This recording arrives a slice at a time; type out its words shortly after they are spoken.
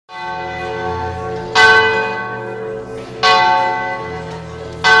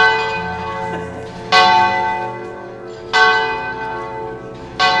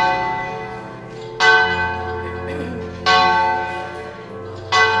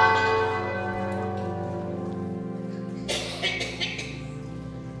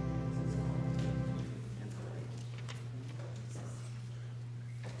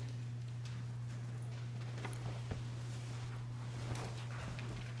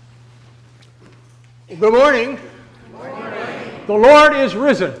Good morning. Good morning. The Lord is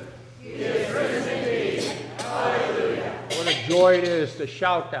risen. He is risen indeed. Hallelujah. What a joy it is to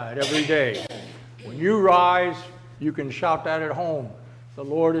shout that every day. When you rise, you can shout that at home. The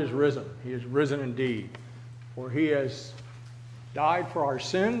Lord is risen. He is risen indeed. For he has died for our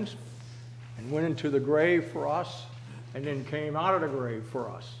sins and went into the grave for us and then came out of the grave for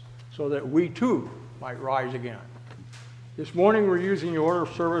us so that we too might rise again. This morning we're using the order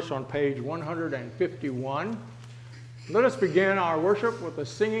of service on page 151. Let us begin our worship with the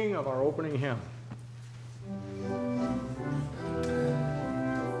singing of our opening hymn.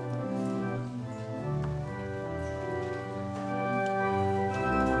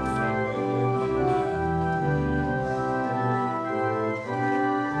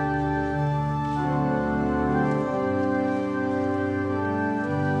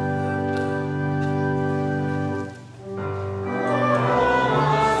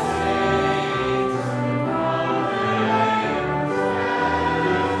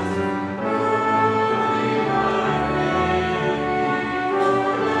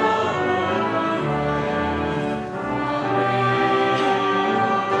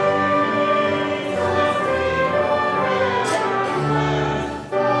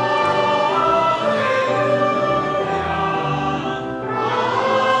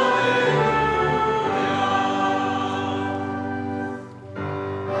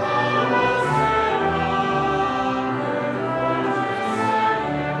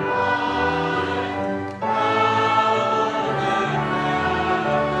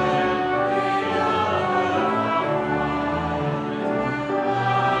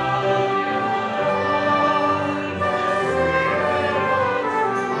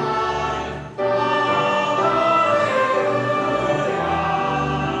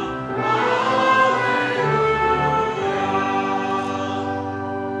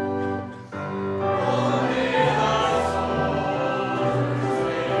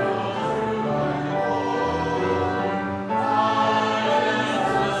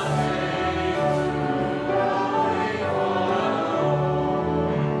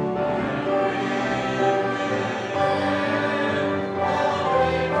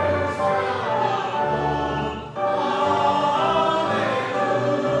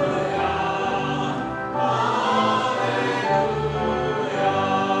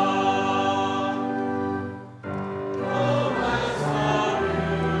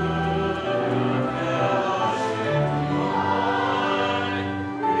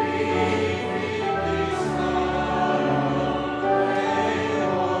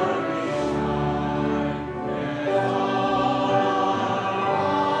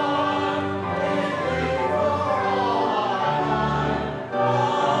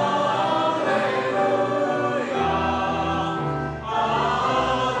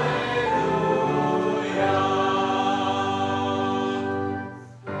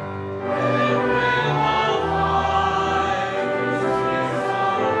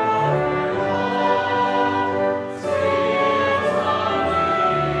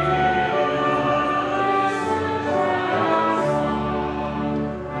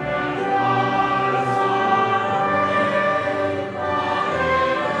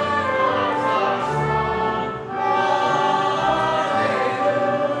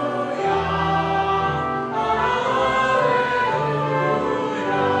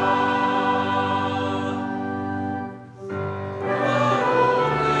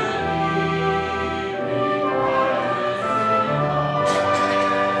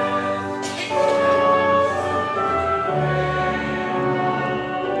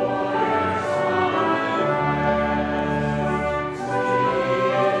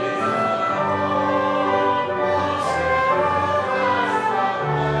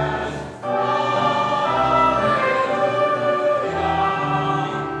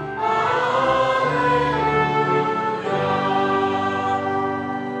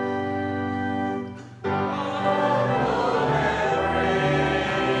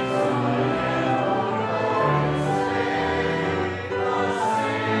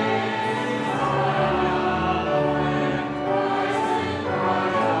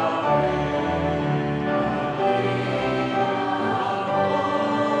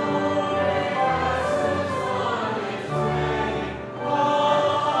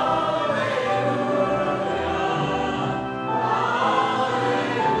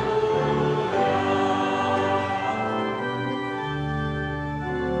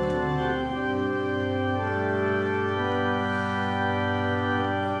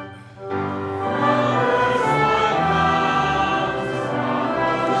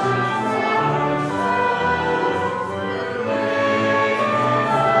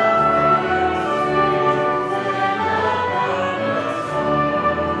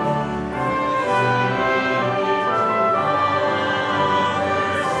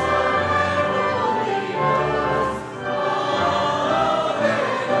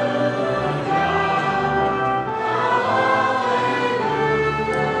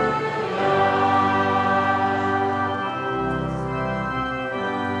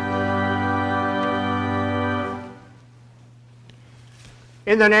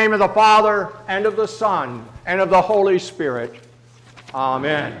 In the name of the Father, and of the Son, and of the Holy Spirit.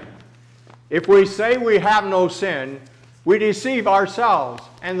 Amen. If we say we have no sin, we deceive ourselves,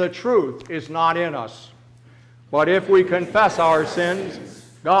 and the truth is not in us. But if we confess our sins,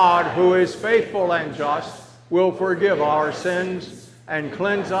 God, who is faithful and just, will forgive our sins and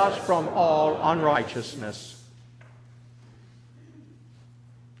cleanse us from all unrighteousness.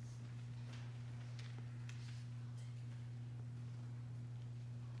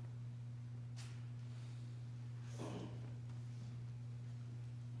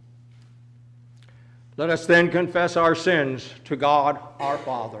 Let us then confess our sins to God our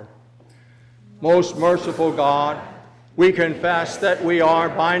Father. Most merciful God, we confess that we are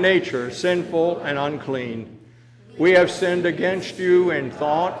by nature sinful and unclean. We have sinned against you in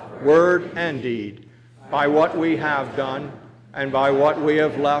thought, word, and deed, by what we have done and by what we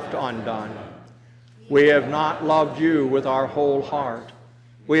have left undone. We have not loved you with our whole heart.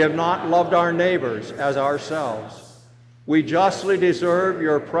 We have not loved our neighbors as ourselves. We justly deserve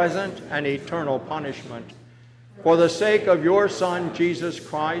your present and eternal punishment. For the sake of your Son, Jesus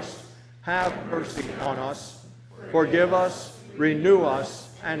Christ, have mercy on us, forgive us, renew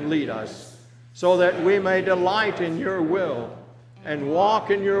us, and lead us, so that we may delight in your will and walk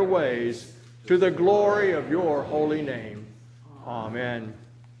in your ways to the glory of your holy name. Amen.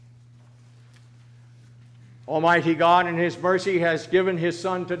 Almighty God, in his mercy, has given his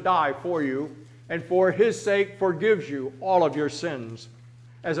Son to die for you, and for his sake forgives you all of your sins.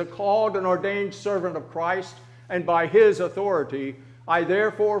 As a called and ordained servant of Christ, and by his authority, I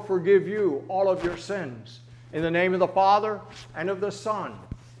therefore forgive you all of your sins. In the name of the Father, and of the Son,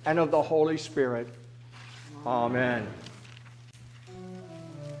 and of the Holy Spirit. Amen.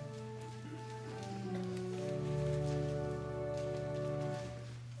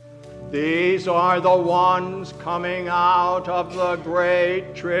 These are the ones coming out of the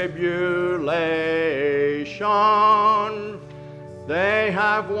great tribulation. They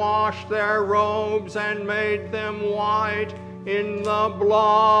have washed their robes and made them white in the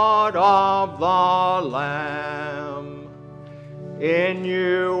blood of the Lamb. In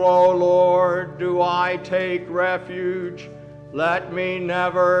you, O Lord, do I take refuge. Let me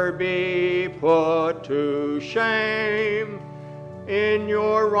never be put to shame. In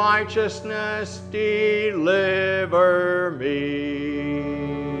your righteousness deliver me.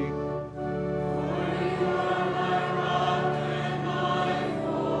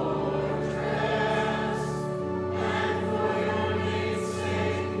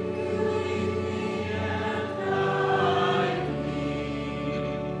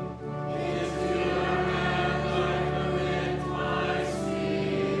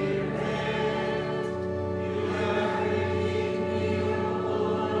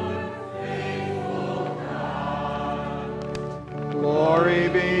 Glory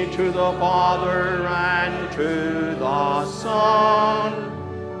be to the Father, and to the Son,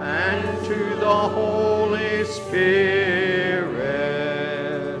 and to the Holy Spirit,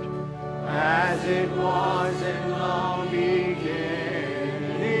 as it was in the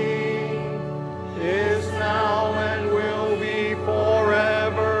beginning, is now, and will be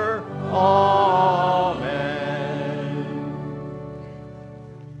forever.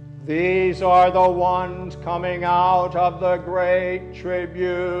 These are the ones coming out of the great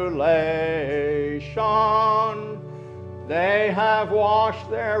tribulation. They have washed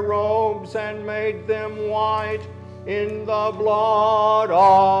their robes and made them white in the blood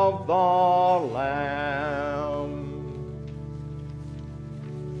of the Lamb.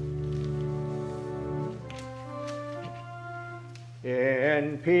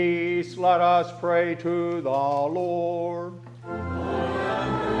 In peace, let us pray to the Lord.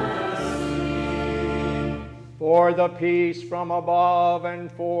 For the peace from above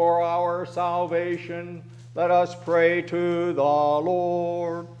and for our salvation, let us pray to the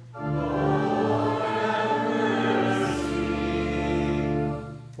Lord. Lord, have mercy.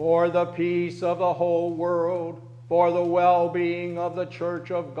 For the peace of the whole world, for the well-being of the Church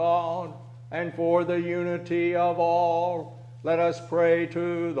of God, and for the unity of all, let us pray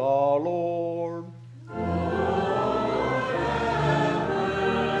to the Lord.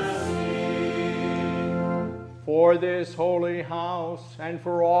 For this holy house, and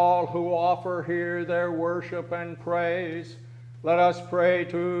for all who offer here their worship and praise, let us pray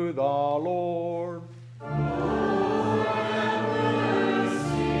to the Lord. Lord, have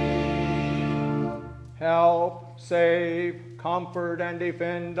mercy. Help, save, comfort, and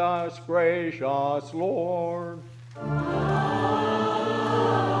defend us, gracious Lord.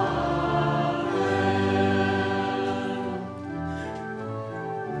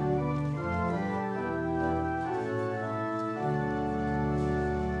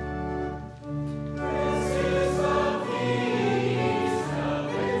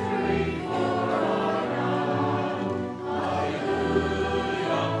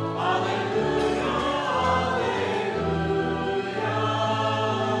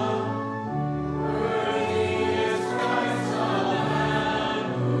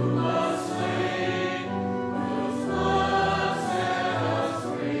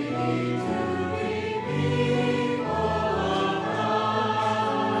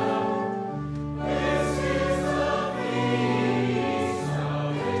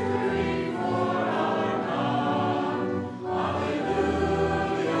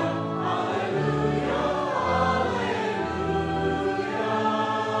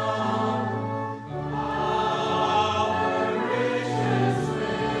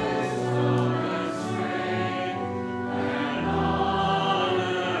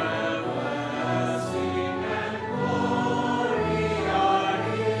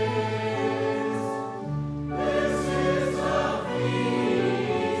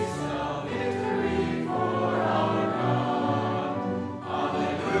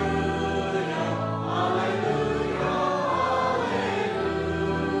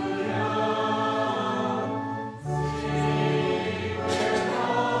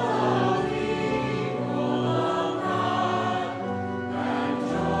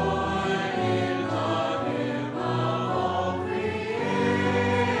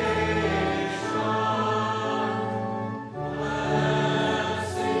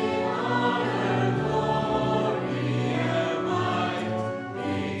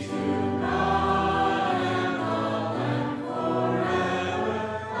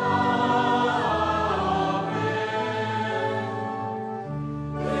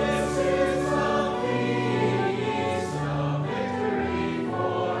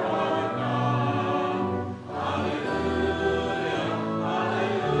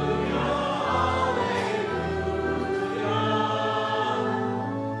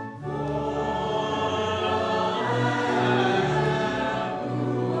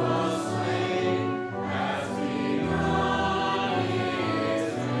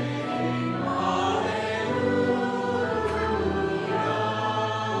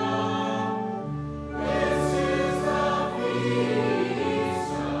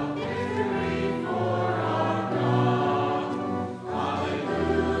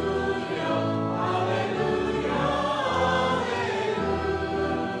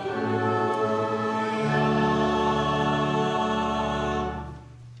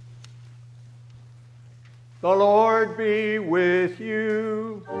 Lord be with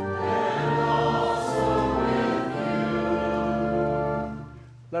you. And also with you.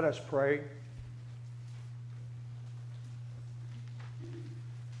 Let us pray.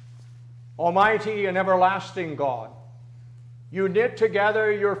 Almighty and everlasting God, you knit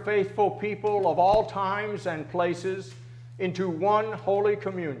together your faithful people of all times and places into one holy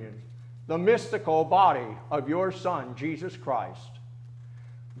communion, the mystical body of your Son, Jesus Christ.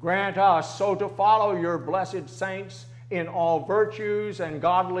 Grant us so to follow your blessed saints in all virtues and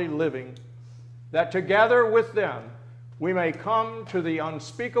godly living, that together with them we may come to the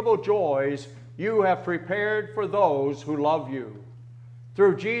unspeakable joys you have prepared for those who love you.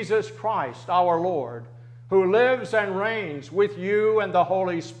 Through Jesus Christ our Lord, who lives and reigns with you and the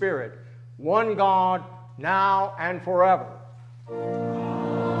Holy Spirit, one God, now and forever.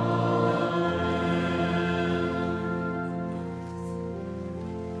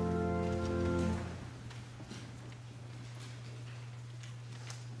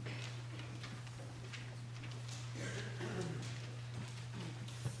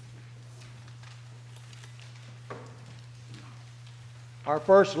 Our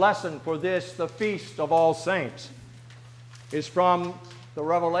first lesson for this, the Feast of All Saints, is from the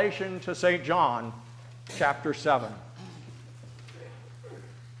Revelation to St. John, chapter 7.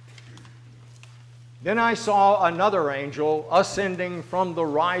 Then I saw another angel ascending from the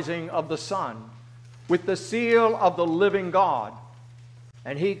rising of the sun, with the seal of the living God.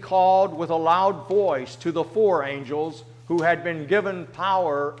 And he called with a loud voice to the four angels who had been given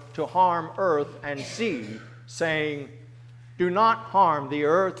power to harm earth and sea, saying, do not harm the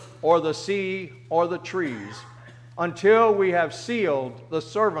earth or the sea or the trees until we have sealed the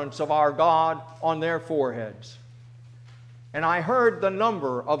servants of our God on their foreheads. And I heard the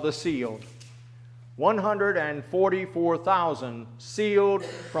number of the sealed, 144,000 sealed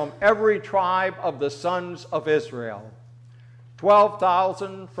from every tribe of the sons of Israel.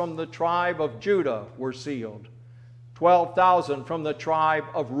 12,000 from the tribe of Judah were sealed, 12,000 from the tribe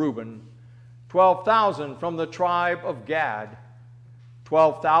of Reuben, 12,000 from the tribe of Gad,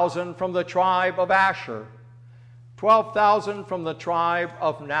 12,000 from the tribe of Asher, 12,000 from the tribe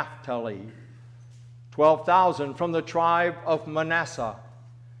of Naphtali, 12,000 from the tribe of Manasseh,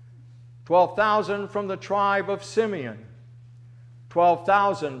 12,000 from the tribe of Simeon,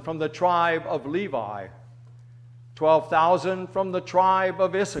 12,000 from the tribe of Levi, 12,000 from the tribe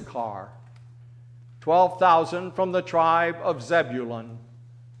of Issachar, 12,000 from the tribe of Zebulun,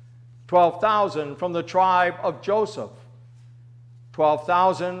 12,000 from the tribe of Joseph,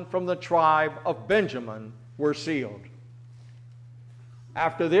 12,000 from the tribe of Benjamin were sealed.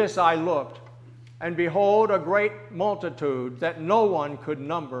 After this I looked, and behold, a great multitude that no one could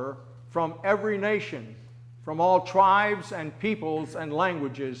number, from every nation, from all tribes and peoples and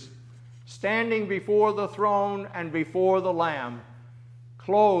languages, standing before the throne and before the Lamb,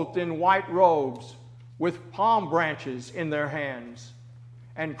 clothed in white robes, with palm branches in their hands,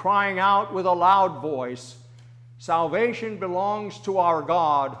 and crying out with a loud voice, salvation belongs to our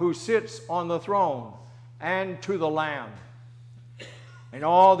God who sits on the throne and to the Lamb. And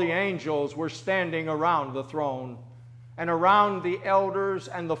all the angels were standing around the throne and around the elders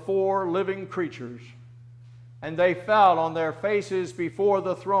and the four living creatures. And they fell on their faces before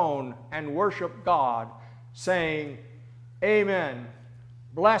the throne and worshiped God, saying, Amen.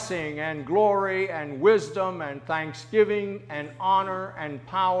 Blessing and glory and wisdom and thanksgiving and honor and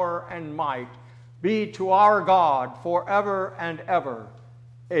power and might be to our God forever and ever.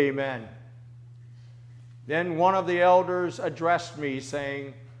 Amen. Then one of the elders addressed me,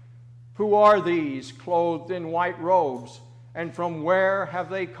 saying, who are these clothed in white robes, and from where have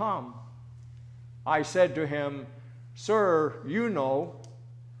they come? I said to him, Sir, you know.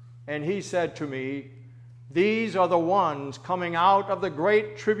 And he said to me, these are the ones coming out of the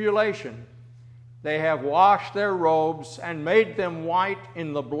great tribulation. They have washed their robes and made them white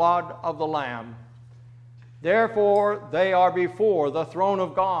in the blood of the Lamb. Therefore they are before the throne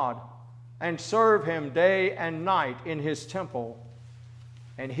of God, and serve him day and night in his temple.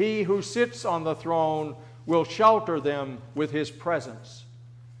 And he who sits on the throne will shelter them with his presence.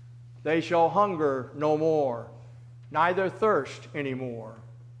 They shall hunger no more, neither thirst any more.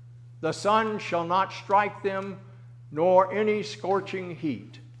 The sun shall not strike them, nor any scorching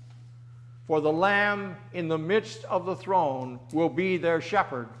heat. For the Lamb in the midst of the throne will be their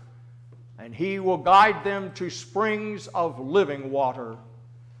shepherd, and he will guide them to springs of living water.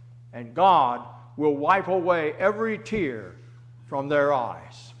 And God will wipe away every tear from their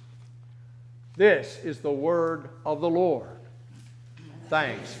eyes. This is the word of the Lord.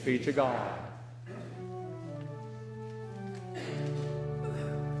 Thanks be to God.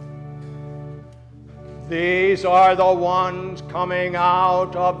 These are the ones coming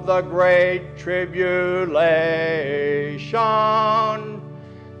out of the great tribulation.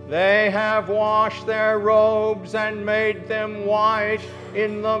 They have washed their robes and made them white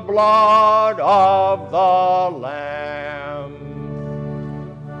in the blood of the Lamb.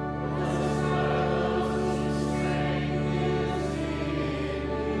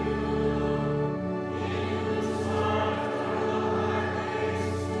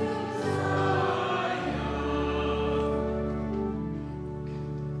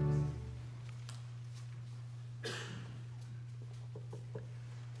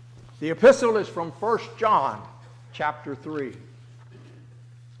 The epistle is from 1 John chapter 3.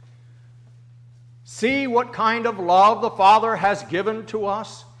 See what kind of love the Father has given to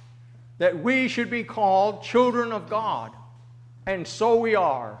us, that we should be called children of God, and so we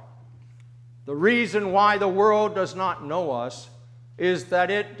are. The reason why the world does not know us is that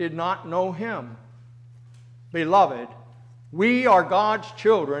it did not know Him. Beloved, we are God's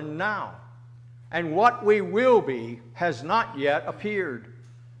children now, and what we will be has not yet appeared.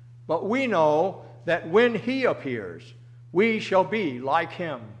 But we know that when He appears, we shall be like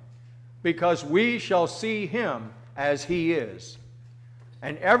Him, because we shall see Him as He is.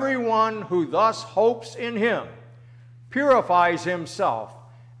 And everyone who thus hopes in Him purifies himself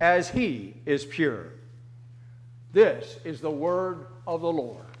as He is pure. This is the word of the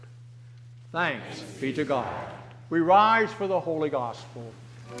Lord. Thanks be to God. We rise for the Holy Gospel.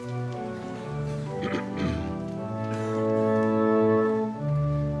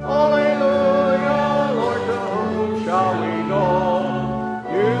 Alleluia, Lord, to whom shall we go?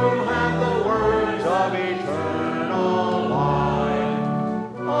 You have the words of eternal life.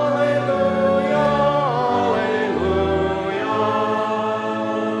 Alleluia, alleluia.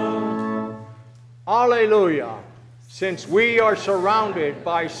 Alleluia. Since we are surrounded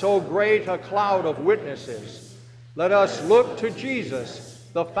by so great a cloud of witnesses, let us look to Jesus,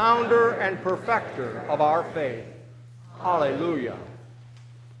 the founder and perfecter of our faith. Alleluia.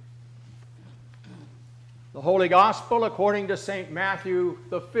 The Holy Gospel according to St. Matthew,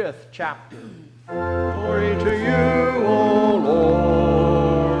 the 5th chapter. Glory to you, O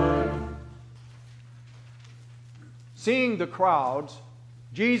Lord. Seeing the crowds,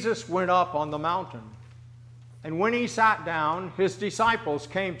 Jesus went up on the mountain, and when He sat down, His disciples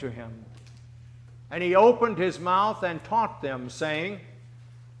came to Him. And He opened His mouth and taught them, saying,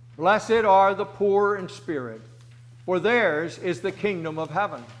 Blessed are the poor in spirit, for theirs is the kingdom of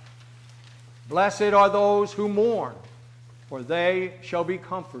heaven. Blessed are those who mourn, for they shall be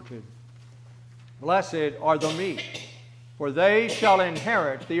comforted. Blessed are the meek, for they shall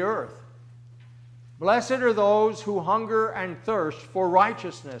inherit the earth. Blessed are those who hunger and thirst for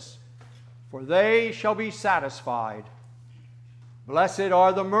righteousness, for they shall be satisfied. Blessed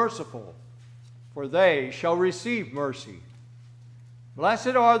are the merciful, for they shall receive mercy.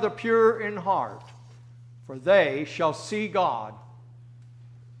 Blessed are the pure in heart, for they shall see God.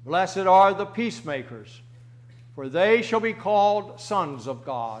 Blessed are the peacemakers, for they shall be called sons of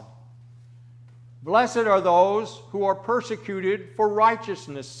God. Blessed are those who are persecuted for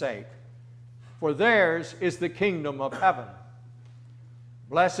righteousness' sake, for theirs is the kingdom of heaven.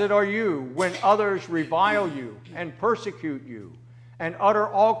 Blessed are you when others revile you and persecute you and utter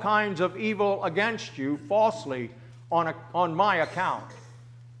all kinds of evil against you falsely on my account.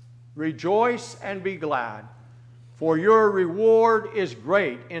 Rejoice and be glad, for your reward is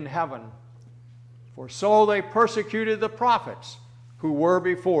great in heaven. For so they persecuted the prophets who were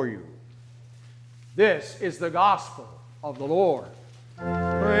before you. This is the gospel of the Lord.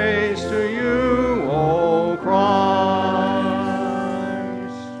 Praise to you, O Christ.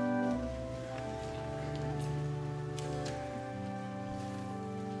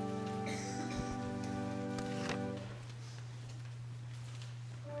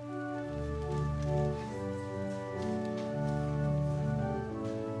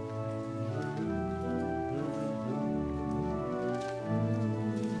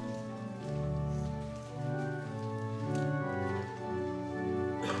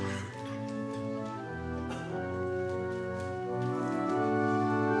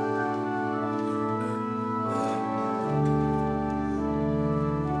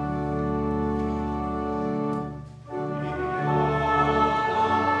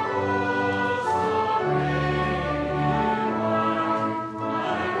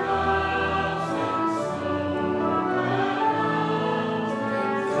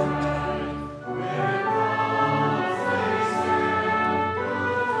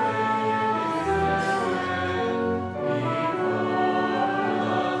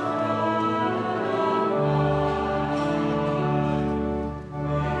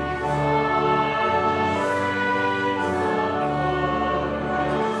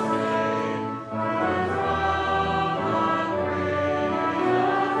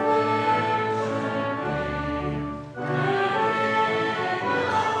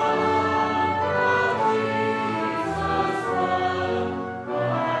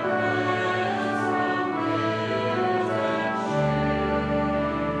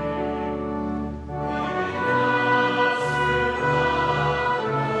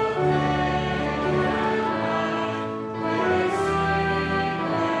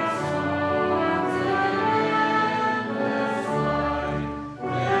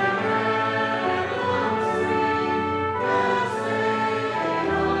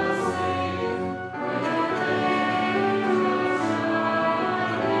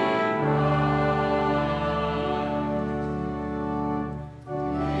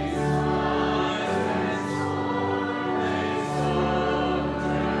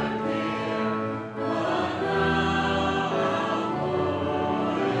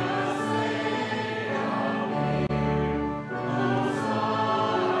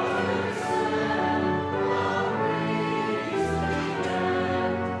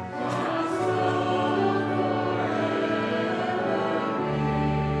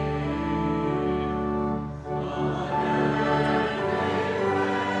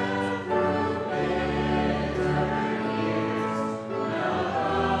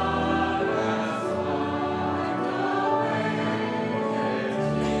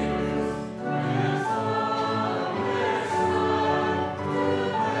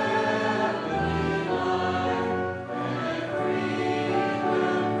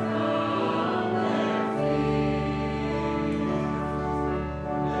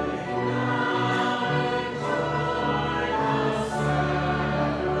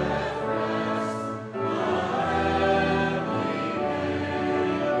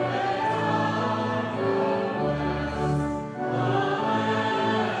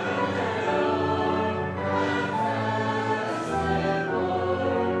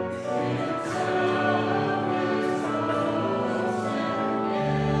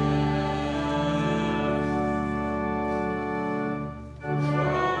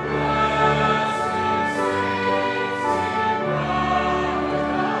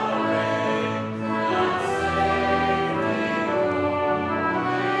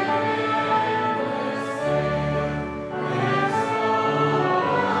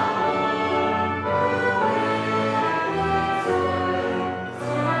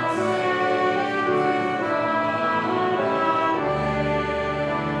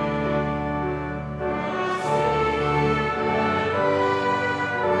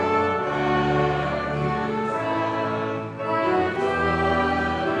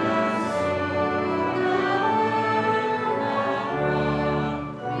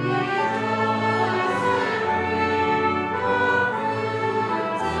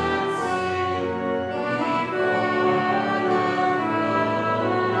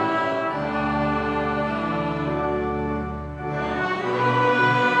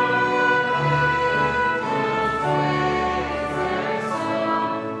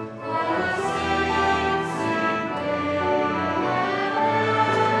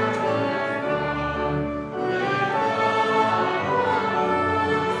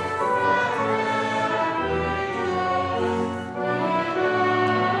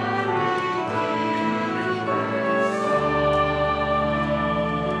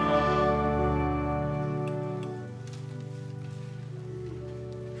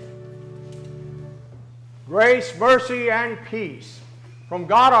 Grace, mercy, and peace from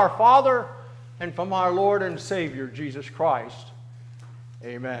God our Father and from our Lord and Savior, Jesus Christ.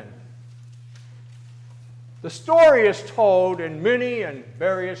 Amen. The story is told in many and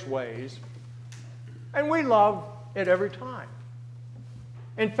various ways, and we love it every time.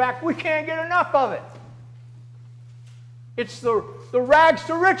 In fact, we can't get enough of it. It's the rags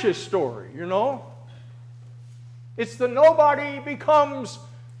to riches story, you know. It's the nobody becomes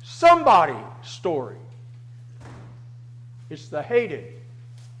somebody story. It's the hated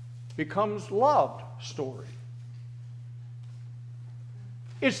becomes loved story.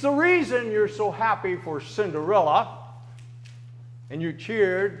 It's the reason you're so happy for Cinderella, and you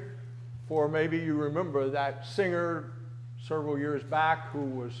cheered for, maybe you remember that singer several years back who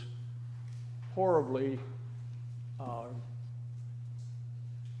was horribly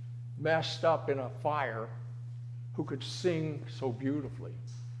messed up in a fire, who could sing so beautifully.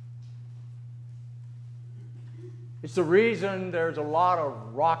 It's the reason there's a lot of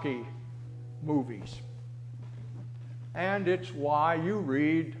Rocky movies. And it's why you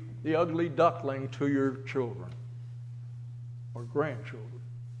read The Ugly Duckling to your children or grandchildren.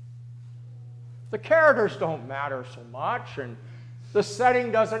 The characters don't matter so much, and the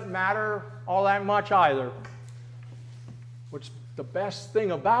setting doesn't matter all that much either. What's the best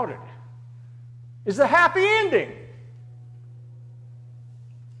thing about it is the happy ending.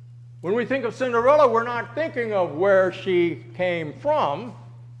 When we think of Cinderella, we're not thinking of where she came from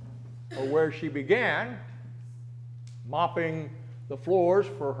or where she began, mopping the floors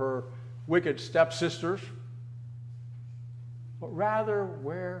for her wicked stepsisters, but rather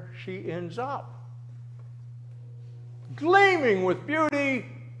where she ends up. Gleaming with beauty,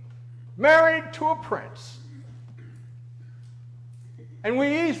 married to a prince. And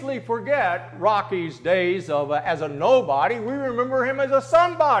we easily forget Rocky's days as a nobody. We remember him as a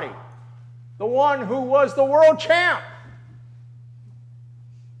somebody, the one who was the world champ.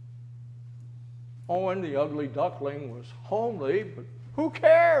 Owen, the ugly duckling, was homely, but who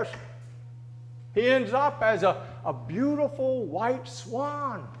cares? He ends up as a beautiful white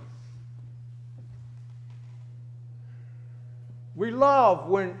swan. We love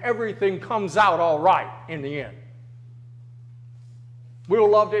when everything comes out all right in the end. We'll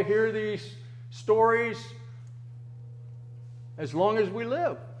love to hear these stories as long as we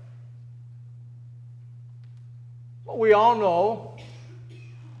live. But we all know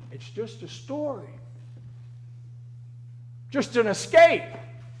it's just a story, just an escape.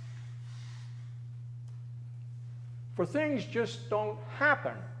 For things just don't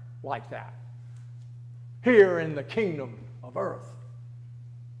happen like that here in the kingdom of earth.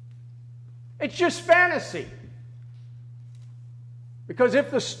 It's just fantasy. Because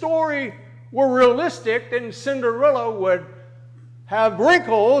if the story were realistic, then Cinderella would have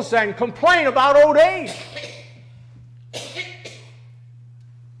wrinkles and complain about old age.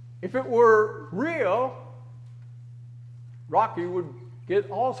 If it were real, Rocky would get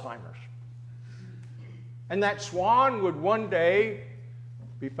Alzheimer's. And that swan would one day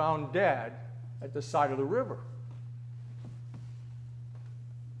be found dead at the side of the river.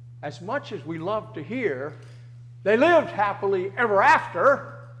 As much as we love to hear, they lived happily ever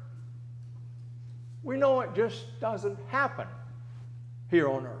after, we know it just doesn't happen here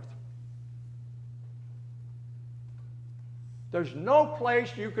on earth. There's no place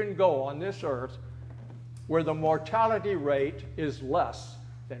you can go on this earth where the mortality rate is less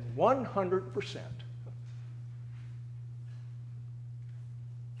than 100%.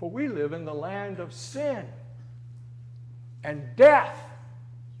 For we live in the land of sin and death.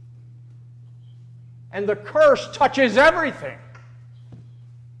 And the curse touches everything.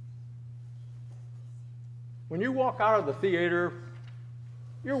 When you walk out of the theater,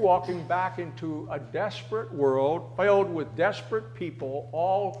 you're walking back into a desperate world filled with desperate people,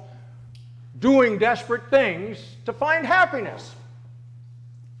 all doing desperate things to find happiness.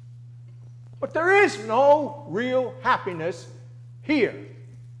 But there is no real happiness here.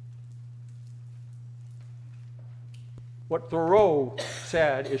 What Thoreau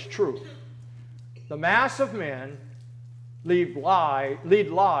said is true. The mass of men lead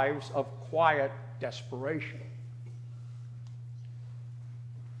lives of quiet desperation.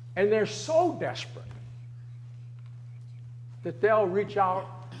 And they're so desperate that they'll reach out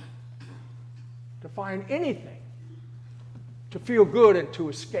to find anything to feel good and to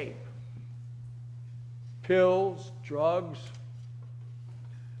escape. Pills, drugs,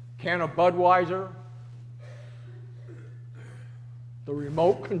 can of Budweiser, the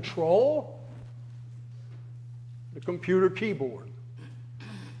remote control, the computer keyboard.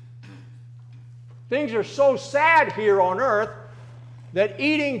 Things are so sad here on earth that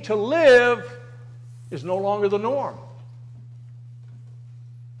eating to live is no longer the norm.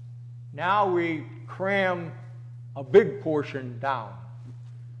 Now we cram a big portion down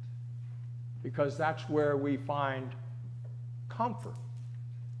because that's where we find comfort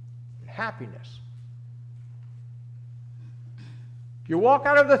and happiness. You walk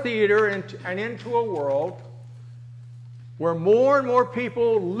out of the theater and into a world where more and more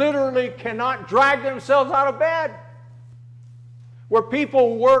people literally cannot drag themselves out of bed, where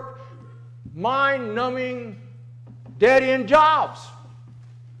people work mind-numbing, dead-end jobs,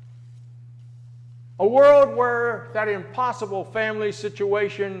 a world where that impossible family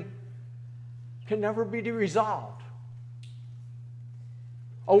situation can never be resolved,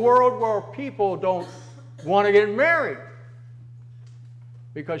 a world where people don't want to get married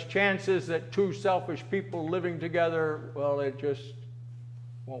because chances that two selfish people living together, well, it just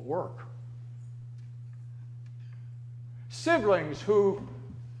won't work. Siblings who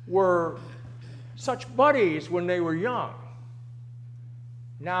were such buddies when they were young,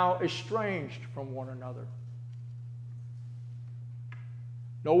 now estranged from one another.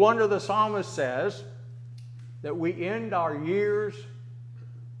 No wonder the psalmist says that we end our years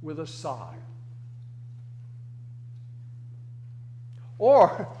with a sigh.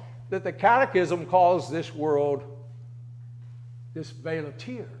 Or that the Catechism calls this world this vale of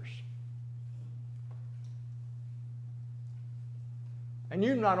tears. And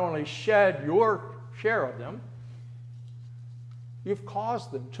you not only shed your share of them, you've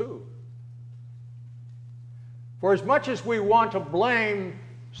caused them too. For as much as we want to blame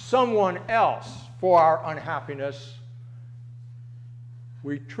someone else for our unhappiness,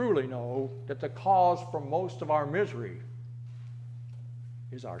 we truly know that the cause for most of our misery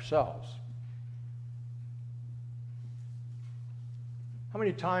is ourselves. How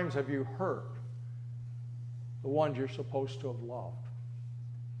many times have you hurt the ones you're supposed to have loved?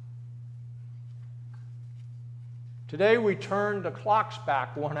 Today we turn the clocks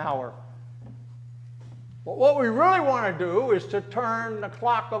back 1 hour. But what we really want to do is to turn the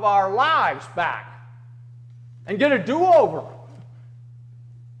clock of our lives back and get a do-over.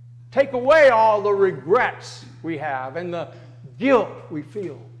 Take away all the regrets we have and the guilt we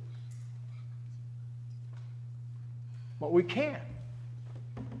feel. But we can't.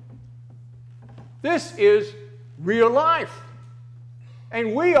 This is real life.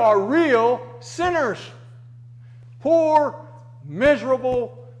 And we are real sinners. Poor,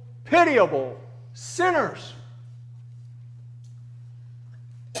 miserable, pitiable sinners.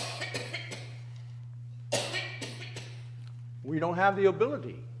 We don't have the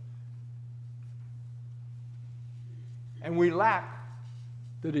ability. And we lack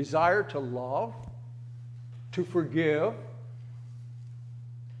the desire to love, to forgive,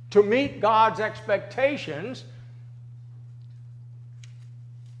 to meet God's expectations,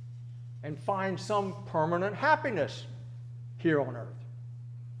 and find some permanent happiness here on earth.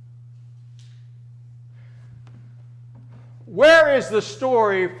 Where is the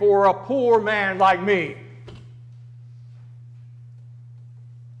story for a poor man like me?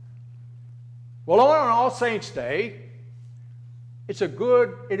 Well, on All Saints' Day, it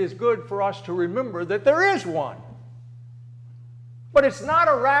is good for us to remember that there is one. But it's not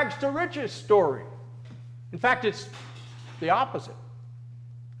a rags to riches story. In fact, it's the opposite.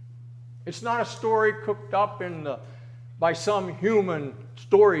 It's not a story cooked up by some human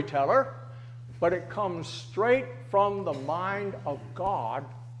storyteller, but it comes straight from the mind of God,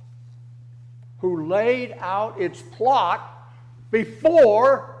 who laid out its plot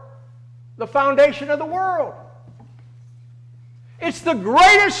before the foundation of the world. It's the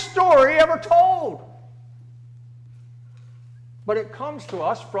greatest story ever told. But it comes to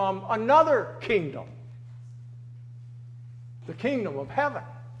us from another kingdom, the kingdom of heaven.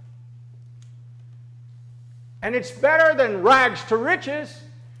 And it's better than rags to riches.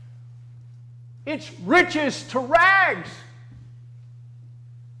 It's riches to rags.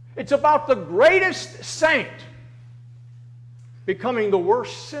 It's about the greatest saint becoming the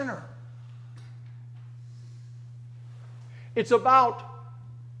worst sinner. It's about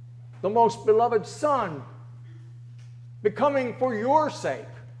the most beloved son becoming, for your sake,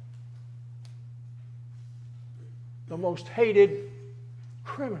 the most hated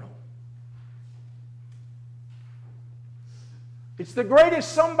criminal. It's the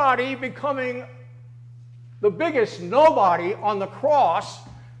greatest somebody becoming the biggest nobody on the cross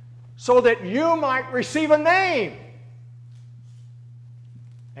so that you might receive a name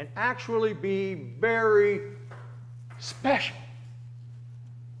and actually be very special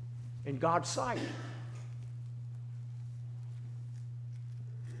in God's sight.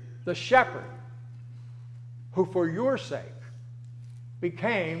 The shepherd who for your sake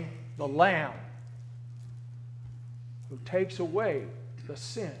became the lamb who takes away the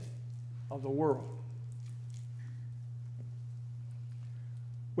sin of the world.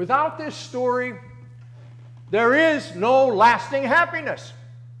 Without this story, there is no lasting happiness.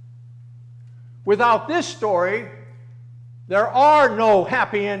 Without this story, there are no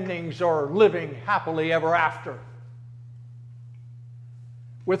happy endings or living happily ever after.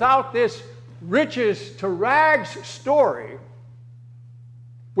 Without this riches to rags story,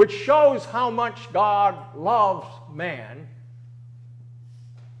 which shows how much God loves man,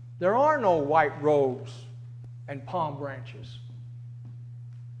 there are no white robes and palm branches.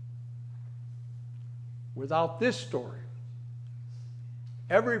 Without this story,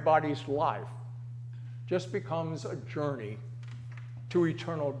 everybody's life just becomes a journey to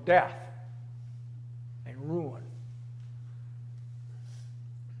eternal death and ruin.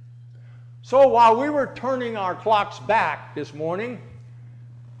 So while we were turning our clocks back this morning,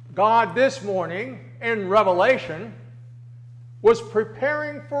 God this morning in Revelation was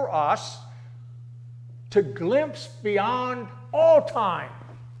preparing for us to glimpse beyond all time,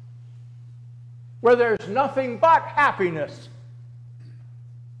 where there's nothing but happiness.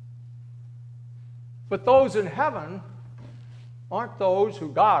 But those in heaven aren't those who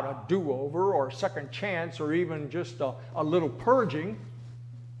got a do-over or a second chance or even just a little purging.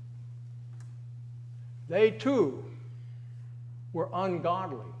 They too were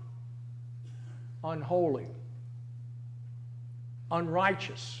ungodly, unholy,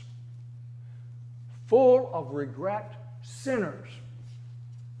 unrighteous, full of regret sinners,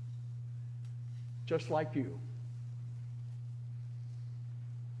 just like you.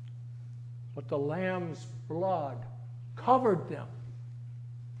 But the Lamb's blood covered them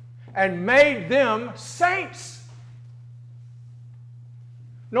and made them saints.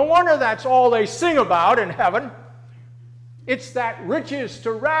 No wonder that's all they sing about in heaven. It's that riches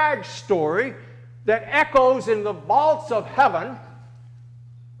to rags story that echoes in the vaults of heaven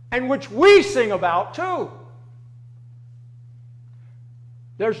and which we sing about too.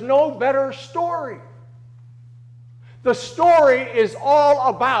 There's no better story. The story is all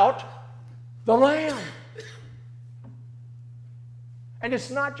about the Lamb. And it's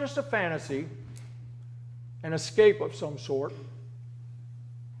not just a fantasy, an escape of some sort.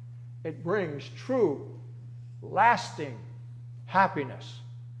 It brings true, lasting happiness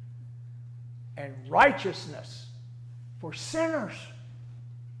and righteousness for sinners.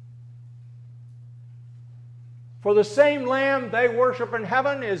 For the same Lamb they worship in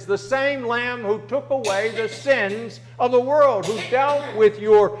heaven is the same Lamb who took away the sins of the world, who dealt with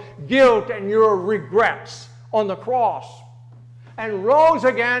your guilt and your regrets on the cross, and rose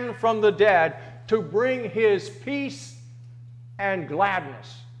again from the dead to bring his peace and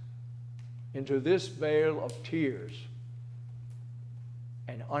gladness into this vale of tears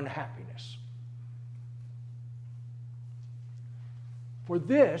and unhappiness. For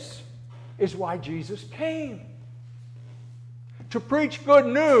this is why Jesus came. To preach good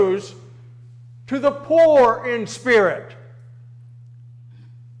news to the poor in spirit.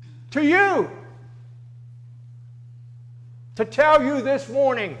 To you. To tell you this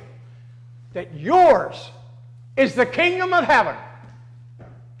morning that yours is the kingdom of heaven.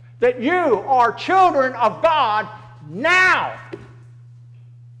 That you are children of God now.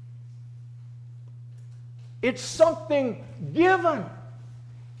 It's something given.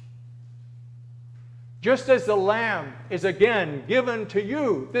 Just as the Lamb is again given to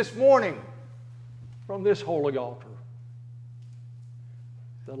you this morning from this holy altar.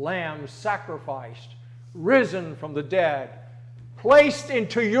 The Lamb sacrificed, risen from the dead, placed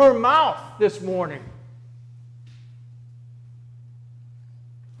into your mouth this morning.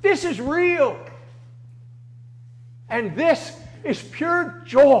 This is real. And this is pure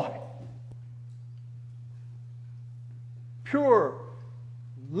joy. Pure,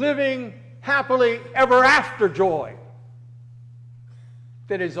 living, happily ever after joy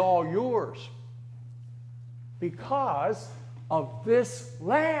that is all yours because of this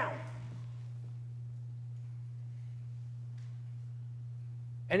Lamb.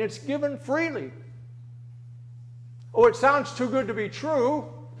 And it's given freely. Oh, it sounds too good to be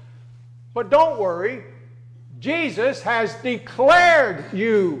true, but don't worry. Jesus has declared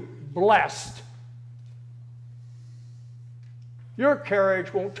you blessed. Your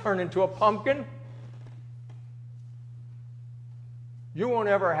carriage won't turn into a pumpkin. You won't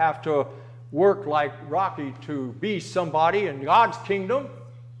ever have to work like Rocky to be somebody in God's kingdom.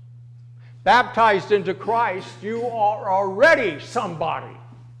 Baptized into Christ, you are already somebody.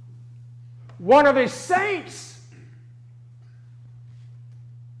 One of his saints.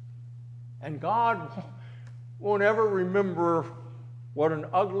 And God won't ever remember what an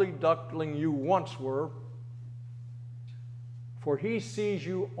ugly duckling you once were. for He sees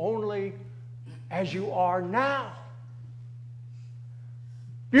you only as you are now.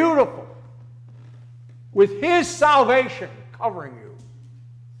 Beautiful, with His salvation covering you.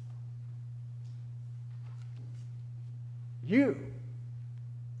 You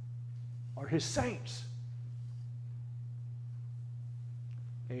are His saints.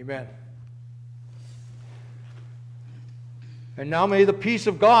 Amen. And now may the peace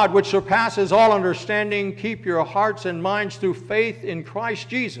of God, which surpasses all understanding, keep your hearts and minds through faith in Christ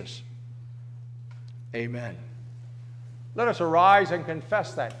Jesus. Amen. Let us arise and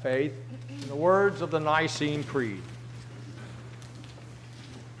confess that faith in the words of the Nicene Creed.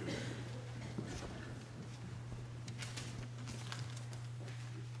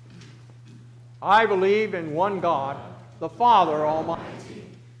 I believe in one God, the Father Almighty,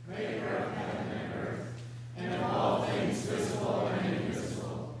 maker of heaven and earth, and of all things visible and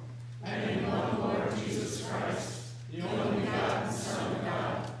invisible, and in one Lord Jesus Christ, the only begotten Son of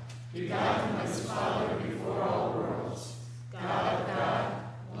God, begotten of His Father before all worlds, God of God,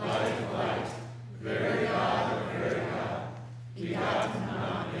 light of light, very God of very God, begotten,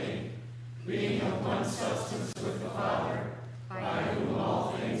 not made, being of one substance with the Father, by whom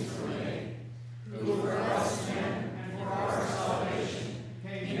all things were made, who for us men and for our salvation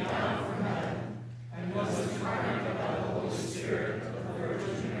came down from heaven, and was incarnate by the Holy Spirit of the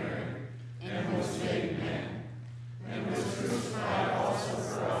Virgin Mary, and was made man, and was crucified also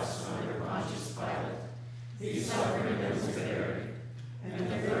for us under Pontius Pilate. He suffered and was buried, and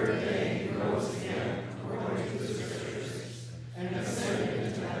the third day He rose again according to the Scriptures, and ascended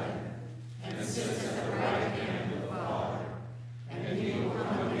into heaven, and sits at the right hand of the Father, and He will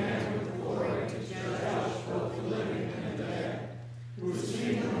come again with glory to judge both the living and the dead, whose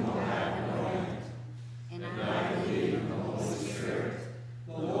kingdom will have no end. And I believe in the Holy Spirit,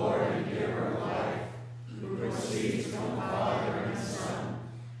 the Lord and giver of life, who proceeds from the Father and the Son,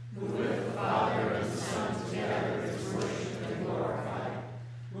 who with the Father and the Son together is worshipped and glorified,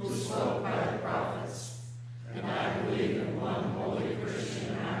 who spoke by the prophets. And I believe in one holy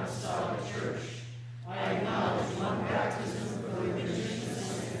Christian and apostolic church. I acknowledge one baptism for the remission of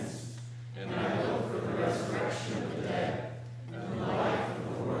sins, and I look for the resurrection of the dead and the life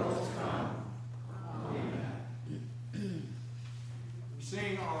of the world to come. Amen.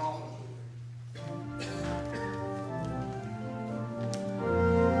 Sing our alms.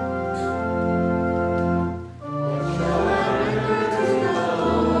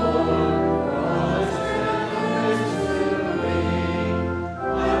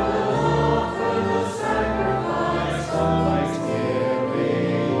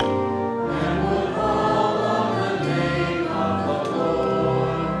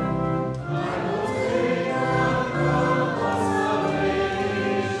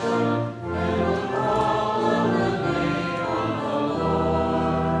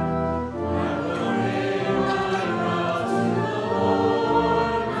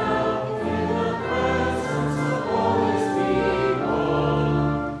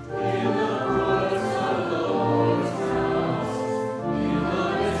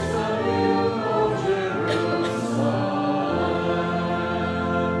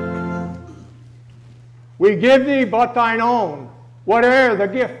 We give Thee but Thine own, whate'er the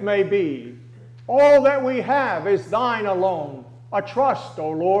gift may be. All that we have is Thine alone, a trust, O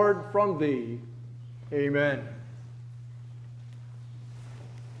Lord, from Thee. Amen.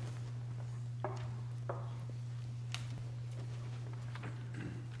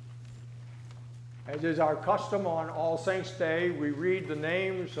 As is our custom on All Saints' Day, we read the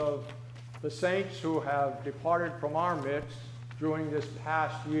names of the saints who have departed from our midst during this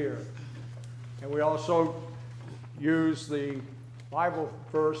past year. And we also use the Bible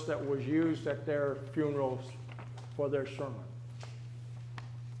verse that was used at their funerals for their sermon.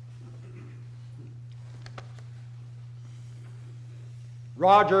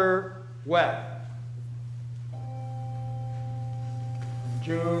 Roger Webb.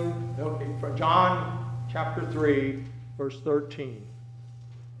 John chapter 3, verse 13.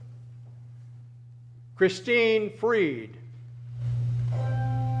 Christine Freed.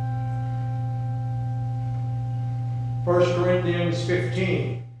 1 Corinthians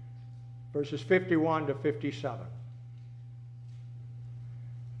 15, verses 51 to 57.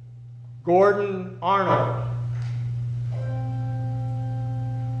 Gordon Arnold.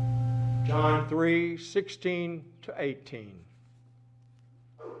 John 3, 16 to 18.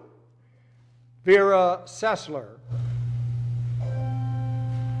 Vera Sessler.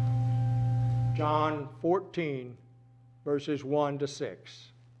 John 14, verses 1 to 6.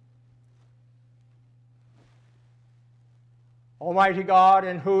 Almighty God,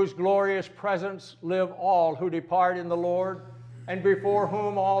 in whose glorious presence live all who depart in the Lord, and before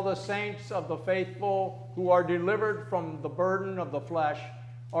whom all the saints of the faithful who are delivered from the burden of the flesh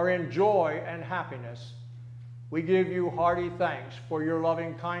are in joy and happiness. We give you hearty thanks for your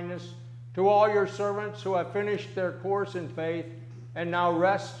loving kindness to all your servants who have finished their course in faith and now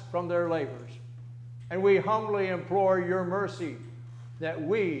rest from their labors. And we humbly implore your mercy that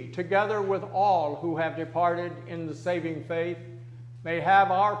we, together with all who have departed in the saving faith, may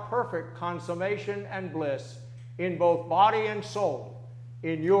have our perfect consummation and bliss in both body and soul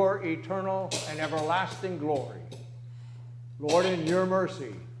in your eternal and everlasting glory. Lord, in your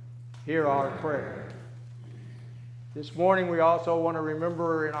mercy, hear our prayer. This morning we also want to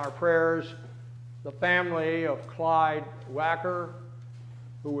remember in our prayers the family of Clyde Wacker,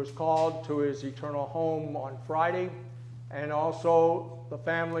 who was called to his eternal home on Friday, and also the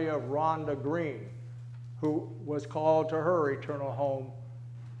family of Rhonda Green, who was called to her eternal home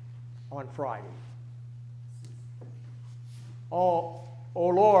on Friday. O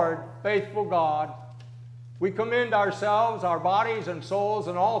Lord, faithful God, we commend ourselves, our bodies and souls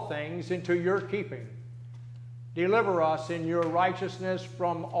and all things into your keeping. Deliver us in your righteousness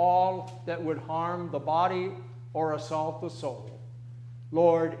from all that would harm the body or assault the soul.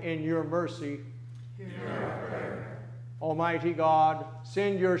 Lord, in your mercy, hear our prayer. Almighty God,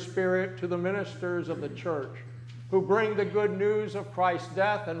 send your Spirit to the ministers of the church who bring the good news of Christ's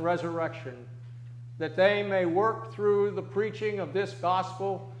death and resurrection, that they may work through the preaching of this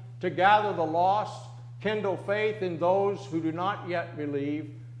gospel to gather the lost, kindle faith in those who do not yet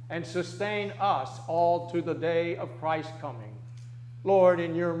believe, and sustain us all to the day of Christ's coming. Lord,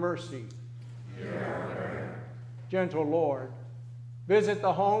 in your mercy, hear our prayer. Gentle Lord, visit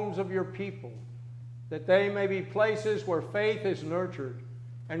the homes of your people, that they may be places where faith is nurtured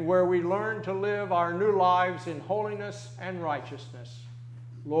and where we learn to live our new lives in holiness and righteousness.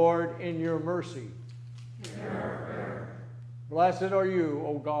 Lord, in your mercy, hear our prayer. Blessed are you,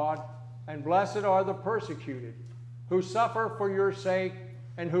 O God, and blessed are the persecuted, who suffer for your sake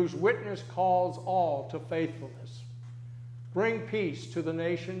and whose witness calls all to faithfulness. Bring peace to the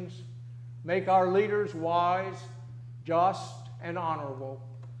nations. Make our leaders wise, just, and honorable,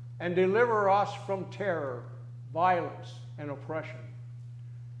 and deliver us from terror, violence, and oppression.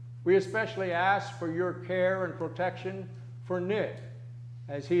 We especially ask for your care and protection for Nick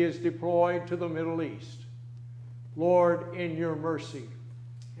as he is deployed to the Middle East. Lord, in your mercy,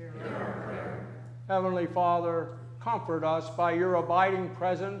 hear our prayer. Heavenly Father, comfort us by your abiding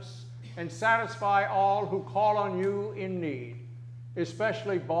presence and satisfy all who call on you in need,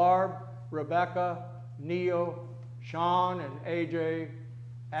 especially Barb, Rebecca, Neil, Sean and AJ,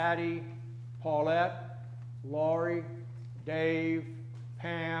 Addie, Paulette, Laurie, Dave,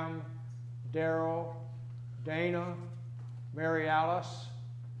 Pam, Daryl, Dana, Mary Alice,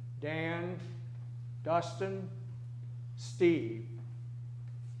 Dan, Dustin, Steve.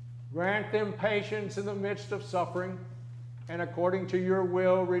 Grant them patience in the midst of suffering, and according to your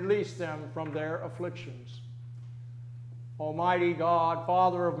will, release them from their afflictions. Almighty God,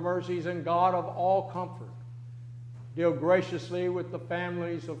 Father of mercies and God of all comfort, deal graciously with the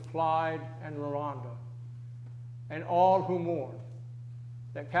families of Clyde and Rhonda, and all who mourn,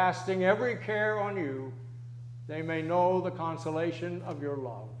 that casting every care on you, they may know the consolation of your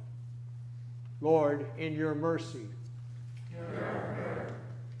love. Lord, in your mercy, hear our prayer.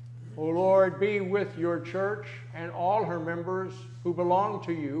 O Lord, be with your church and all her members who belong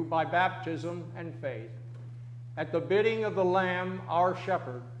to you by baptism and faith. At the bidding of the Lamb, our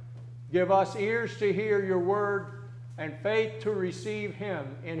shepherd, give us ears to hear your word and faith to receive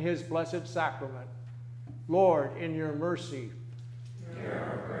him in his blessed sacrament. Lord, in your mercy, hear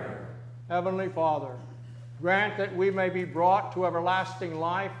our prayer. Heavenly Father, grant that we may be brought to everlasting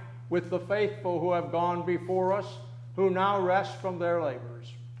life with the faithful who have gone before us, who now rest from their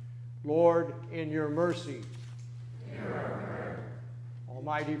labors. Lord, in your mercy, hear our prayer.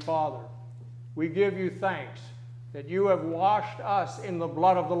 Almighty Father, we give you thanks that you have washed us in the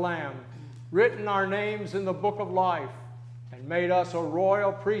blood of the Lamb, written our names in the book of life, and made us a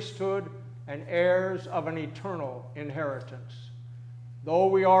royal priesthood and heirs of an eternal inheritance. Though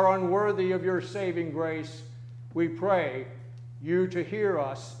we are unworthy of your saving grace, we pray you to hear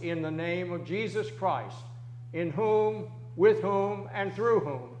us in the name of Jesus Christ, in whom, with whom, and through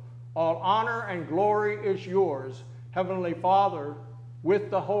whom all honor and glory is yours, Heavenly Father, with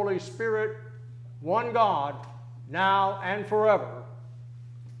the Holy Spirit, one God, now and forever.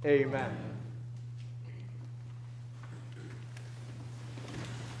 Amen.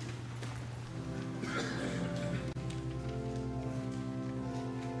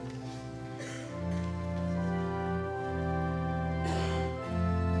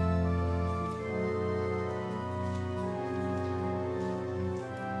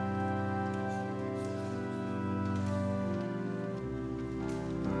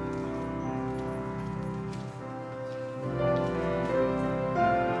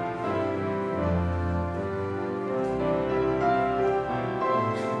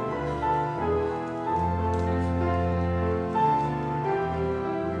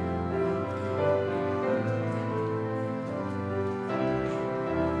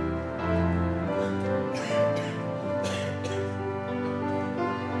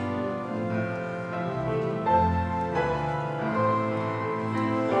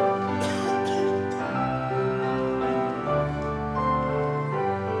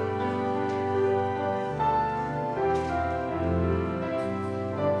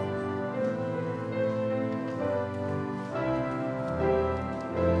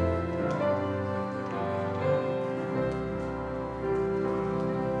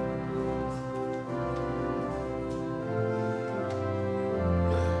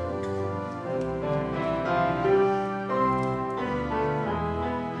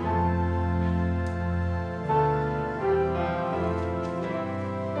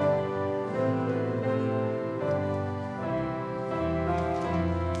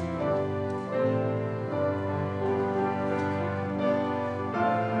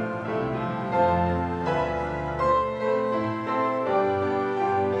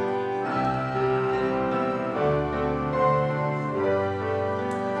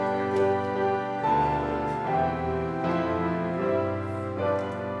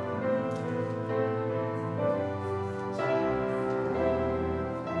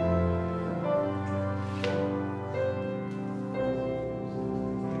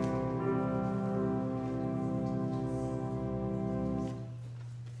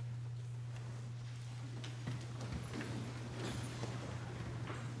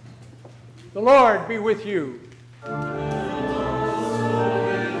 The Lord be with you.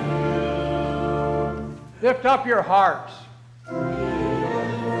 Lift up your hearts.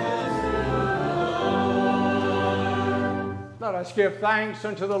 Let us give thanks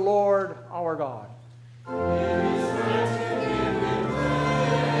unto the Lord our God.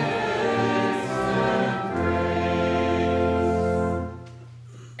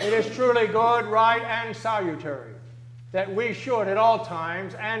 It is truly good, right, and salutary that we should at all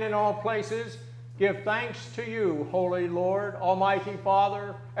times and in all places give thanks to you, Holy Lord, Almighty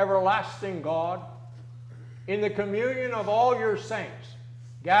Father, everlasting God, in the communion of all your saints,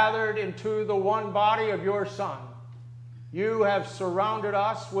 gathered into the one body of your Son. You have surrounded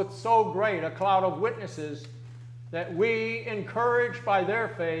us with so great a cloud of witnesses that we, encouraged by their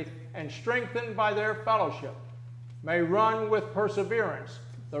faith and strengthened by their fellowship, may run with perseverance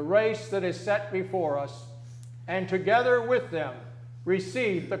the race that is set before us, and together with them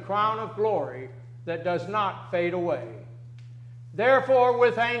receive the crown of glory that does not fade away. Therefore,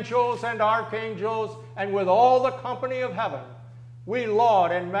 with angels and archangels and with all the company of heaven, we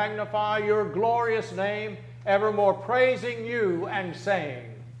laud and magnify your glorious name, evermore praising you and saying,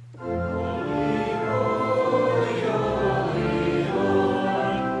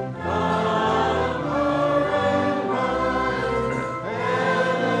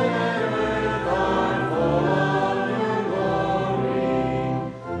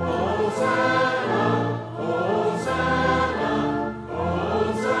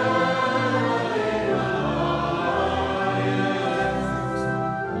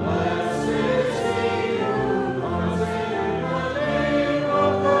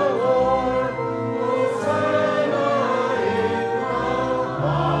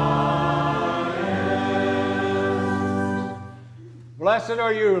 Blessed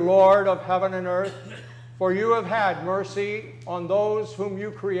are you, Lord of heaven and earth, for you have had mercy on those whom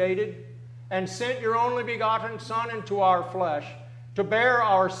you created, and sent your only begotten Son into our flesh, to bear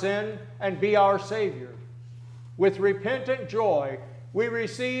our sin and be our Savior. With repentant joy, we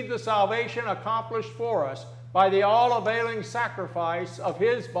receive the salvation accomplished for us by the all-availing sacrifice of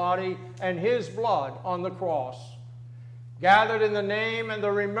his body and his blood on the cross. Gathered in the name and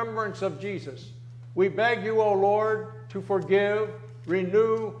the remembrance of Jesus, we beg you, O Lord, to forgive,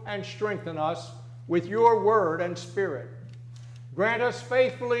 renew, and strengthen us with your word and spirit. Grant us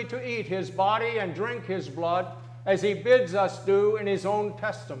faithfully to eat his body and drink his blood, as he bids us do in his own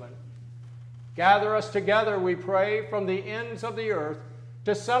testament. Gather us together, we pray, from the ends of the earth,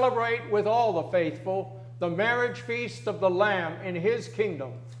 to celebrate with all the faithful the marriage feast of the Lamb in his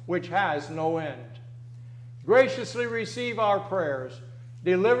kingdom, which has no end. Graciously receive our prayers,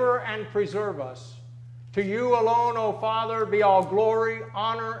 deliver and preserve us. To you alone, O Father, be all glory,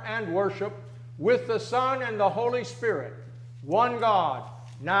 honor, and worship, with the Son and the Holy Spirit, one God,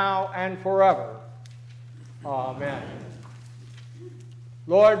 now and forever. Amen.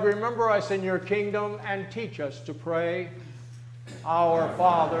 Lord, remember us in your kingdom and teach us to pray. Our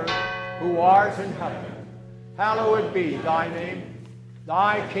Father, who art in heaven, hallowed be thy name.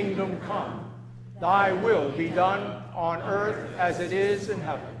 Thy kingdom come. Thy will be done on earth as it is in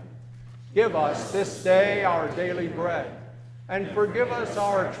heaven. Give us this day our daily bread, and forgive us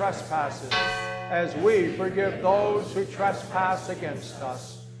our trespasses, as we forgive those who trespass against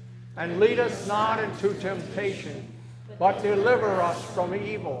us. And lead us not into temptation, but deliver us from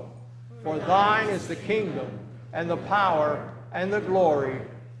evil. For thine is the kingdom, and the power, and the glory,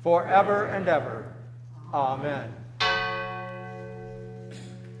 forever and ever. Amen.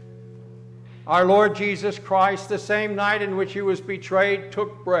 Our Lord Jesus Christ, the same night in which he was betrayed,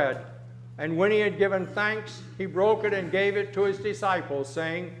 took bread. And when he had given thanks, he broke it and gave it to his disciples,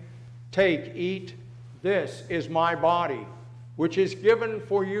 saying, Take, eat, this is my body, which is given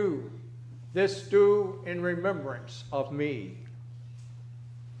for you. This do in remembrance of me.